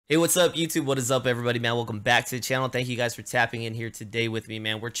Hey, what's up, YouTube? What is up, everybody, man? Welcome back to the channel. Thank you guys for tapping in here today with me,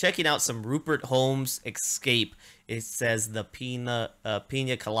 man. We're checking out some Rupert Holmes Escape. It says the Pina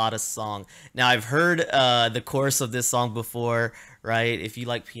Colada song. Now, I've heard the chorus of this song before, right? If you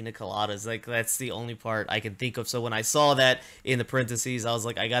like pina coladas, like that's the only part I can think of. So when I saw that in the parentheses, I was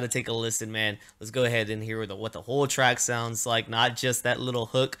like, I gotta take a listen, man. Let's go ahead and hear what the whole track sounds like, not just that little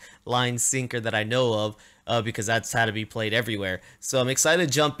hook line sinker that I know of. Because that's how to be played everywhere. So I'm excited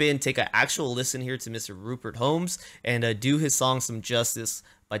to jump in, take an actual listen here to Mr. Rupert Holmes, and do his song some justice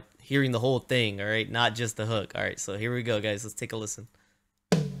by hearing the whole thing, all right? Not just the hook. All right, so here we go, guys. Let's take a listen.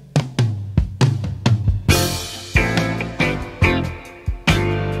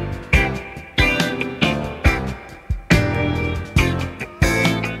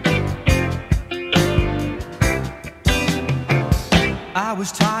 I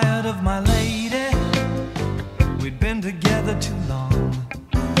was tired of my lady. We'd been together too long,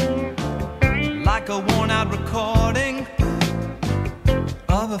 like a worn-out recording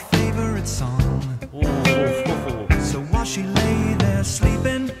of a favorite song. So while she lay there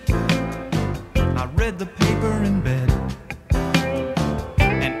sleeping, I read the paper in bed,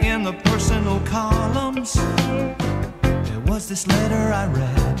 and in the personal columns there was this letter I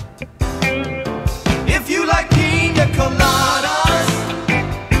read. If you like pina coladas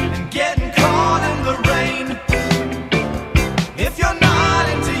and getting caught in the rain, if you're not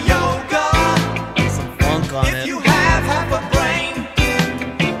into yoga, some funk on if it. you have half a brain,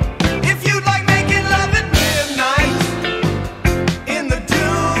 if you like making love at midnight in the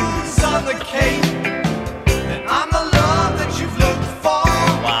dunes on the Cape, then I'm the love that you've looked for.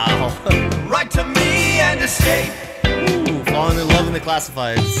 Wow. Write to me and escape. Ooh, falling in love in the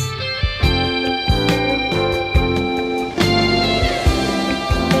classifieds.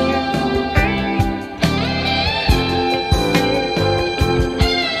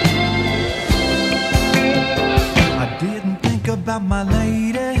 About my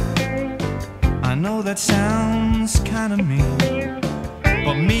lady, I know that sounds kinda mean,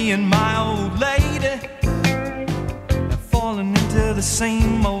 but me and my old lady have fallen into the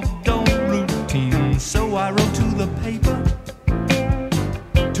same old routine. So I wrote to the paper,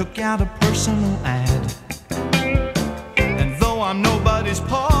 took out a personal ad, and though I'm nobody's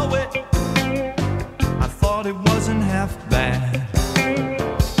poet, I thought it wasn't half bad.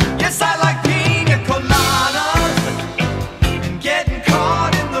 Yes, I like pina coladas.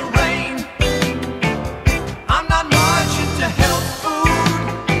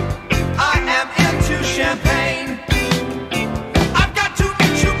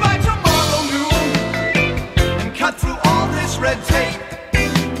 Red tape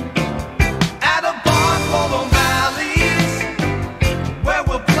at a bar called O'Malley's, where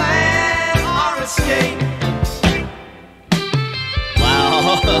we'll plan our escape.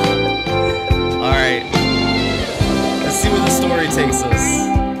 Wow. All right. Let's see where the story takes us.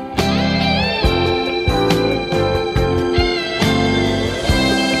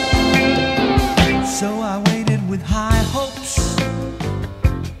 So I waited with high hopes,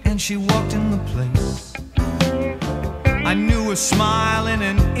 and she walked in the place. I knew her smile in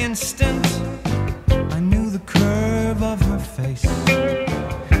an instant, I knew the curve of her face.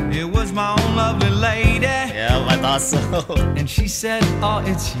 It was my own lovely lady. Yeah, I thought so. And she said, oh,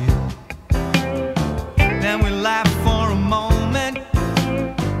 it's you. Then we laughed for a moment,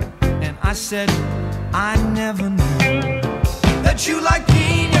 and I said, I never knew that you like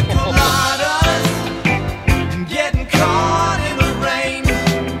pina coladas and getting caught in the rain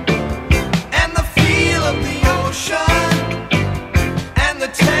and the feel of the ocean, the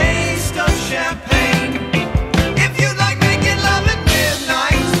taste of champagne. If you like making love at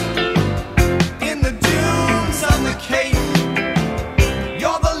midnight in the dunes on the Cape,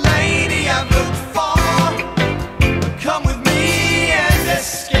 you're the lady I've looked for. Come with me and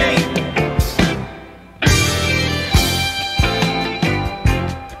escape.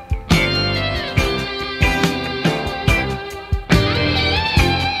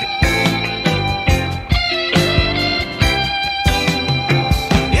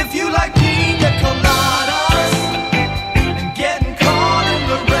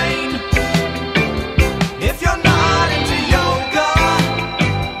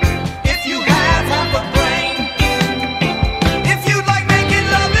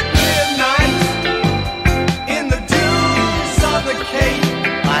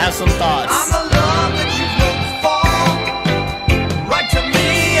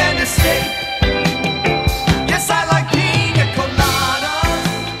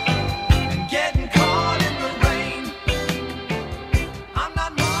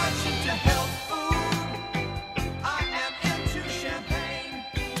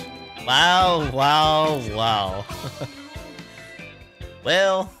 Wow, wow, wow.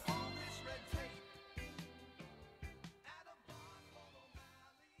 Well,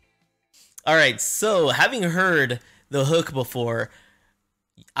 all right, so having heard the hook before,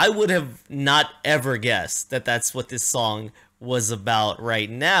 I would have not ever guessed that that's what this song was about right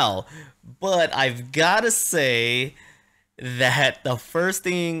now. But I've got to say that the first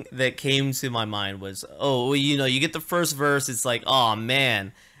thing that came to my mind was, oh, well, you know, you get the first verse, it's like, oh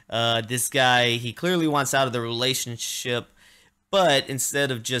man, this guy, he clearly wants out of the relationship, but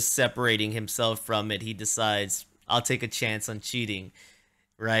instead of just separating himself from it, he decides, I'll take a chance on cheating,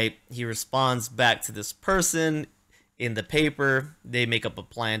 right? He responds back to this person in the paper. They make up a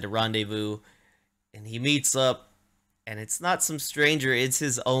plan to rendezvous, and he meets up, and it's not some stranger, it's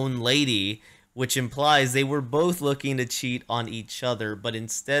his own lady, which implies they were both looking to cheat on each other, but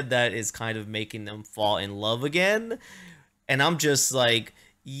instead that is kind of making them fall in love again. And I'm just like,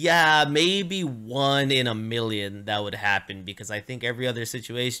 yeah, maybe 1 in a million that would happen, because I think every other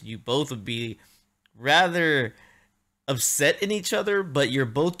situation you both would be rather upset in each other, but you're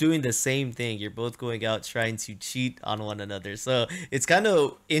both doing the same thing. You're both going out trying to cheat on one another. So it's kind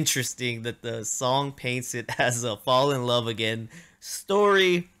of interesting that the song paints it as a fall in love again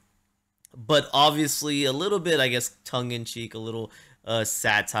story, but obviously a little bit, I guess, tongue-in-cheek, a little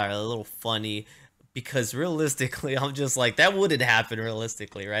satire, a little funny, because realistically, I'm just like, that wouldn't happen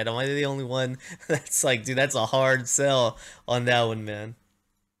realistically, right? Am I the only one that's like, dude, that's a hard sell on that one, man?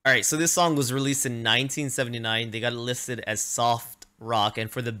 All right, so this song was released in 1979. They got it listed as soft rock,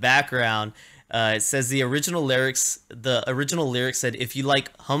 and for the background, it says the original lyrics said, "If you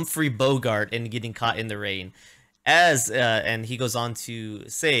like Humphrey Bogart and getting caught in the rain." And he goes on to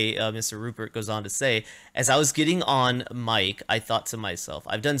say, Mr. Rupert goes on to say, as I was getting on mic, I thought to myself,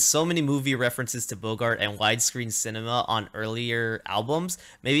 I've done so many movie references to Bogart and widescreen cinema on earlier albums.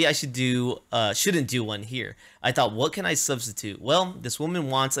 Maybe I shouldn't do one here. I thought, what can I substitute? Well, this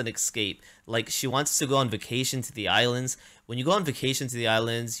woman wants an escape. Like, she wants to go on vacation to the islands. When you go on vacation to the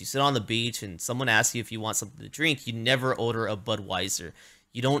islands, you sit on the beach and someone asks you if you want something to drink. You never order a Budweiser.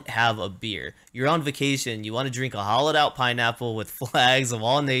 You don't have a beer. You're on vacation. You want to drink a hollowed out pineapple with flags of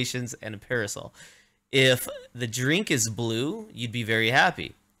all nations and a parasol. If the drink is blue, you'd be very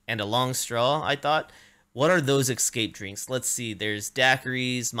happy. And a long straw, I thought. What are those escape drinks? Let's see. There's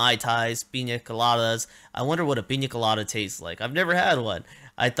daiquiris, Mai Tais, Pina Coladas. I wonder what a Pina Colada tastes like. I've never had one.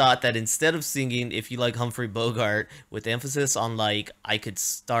 I thought that instead of singing If You Like Humphrey Bogart with emphasis on like, I could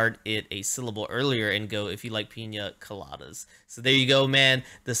start it a syllable earlier and go If You Like Pina Coladas. So there you go, man.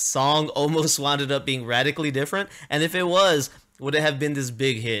 The song almost wound up being radically different. And if it was, would it have been this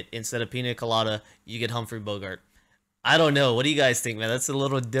big hit? Instead of Pina Colada, you get Humphrey Bogart. I don't know. What do you guys think, man? That's a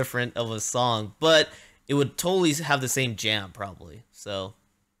little different of a song, but it would totally have the same jam probably. So,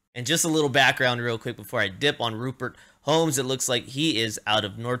 and just a little background real quick before I dip on Rupert Holmes. It looks like he is out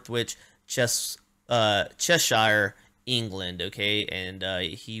of Northwich, Cheshire, England, okay? And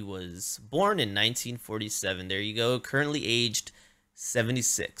he was born in 1947. There you go. Currently aged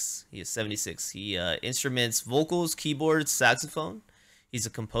 76. He is 76. He instruments vocals, keyboards, saxophone. He's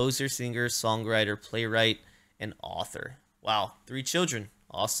a composer, singer, songwriter, playwright, and author. Wow, 3 children.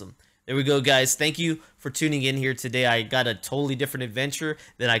 Awesome. There we go, guys. Thank you for tuning in here today. I got a totally different adventure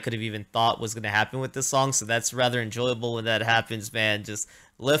than I could have even thought was going to happen with this song, so that's rather enjoyable when that happens, man. Just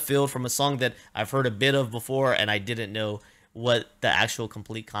left field from a song that I've heard a bit of before, and I didn't know what the actual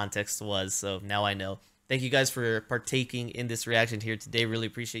complete context was, so now I know. Thank you guys for partaking in this reaction here today. Really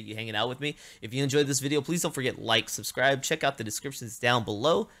appreciate you hanging out with me. If you enjoyed this video, please don't forget like, subscribe, check out the descriptions down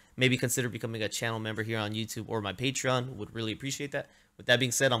below. Maybe consider becoming a channel member here on YouTube or my Patreon. Would really appreciate that. With that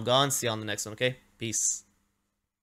being said, I'm gone. See you on the next one, okay? Peace.